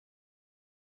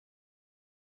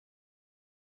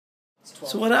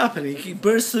So what happened? He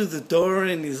burst through the door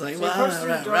and he's like, so he burst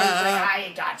through the door and he's like,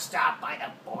 I got stopped by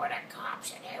the border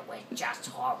cops and it was just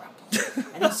horrible.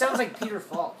 And he sounds like Peter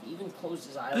Falk. He even closed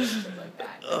his eyelids and like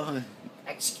that. Oh.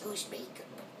 Excuse me,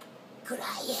 could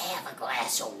I have a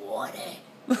glass of water?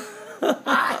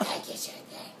 Thank you, sir,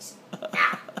 thanks.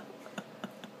 Now,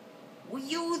 were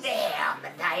you there on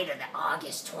the night of the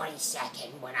August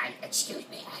 22nd when excuse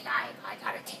me, I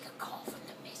gotta take a call from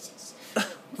the missus.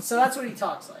 So that's what he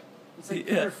talks like. It's like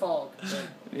Peter Falk.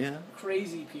 Like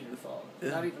crazy Peter Falk.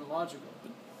 Not even logical.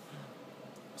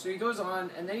 So he goes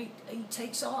on, and then he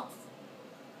takes off.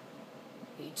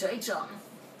 He takes off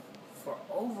for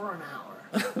over an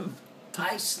hour.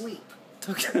 I sleep,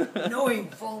 knowing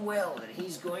full well that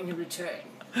he's going to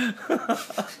return.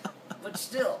 But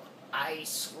still, I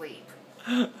sleep.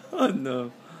 Oh,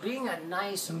 no. Being a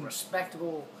nice and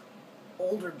respectable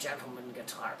older gentleman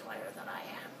guitar player that I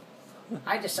am,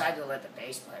 I decided to let the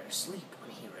bass player sleep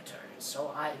when he returns,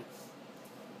 so I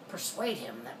persuade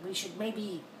him that we should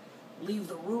maybe leave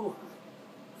the room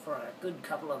for a good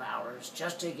couple of hours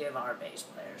just to give our bass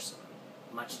player some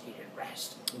much-needed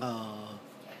rest. Oh,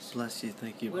 yes. Bless you.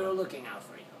 Thank you. We were looking out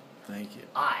for you. Thank you.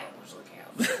 I was looking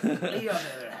out for you. Lee, on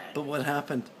the other hand, but what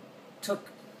happened? Took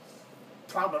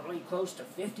probably close to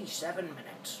 57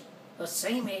 minutes, the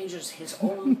same age as his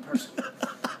own person,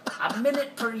 a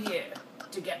minute per year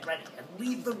to get ready and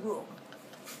leave the room.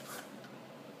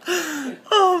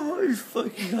 Oh my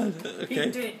fucking God.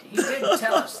 Okay. He did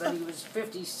tell us that he was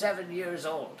 57 years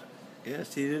old.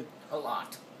 Yes, he did. A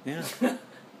lot. Yeah.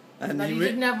 And that he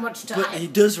didn't have much time. But he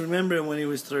does remember when he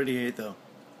was 38, though.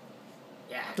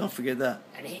 Yeah. Don't forget that.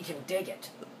 And he can dig it.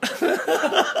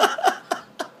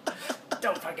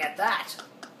 Don't forget that.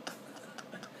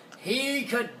 He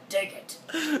could dig it.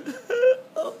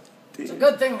 Oh, it's a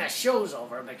good thing the show's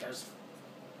over, because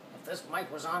if this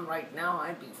mic was on right now,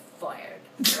 I'd be fired.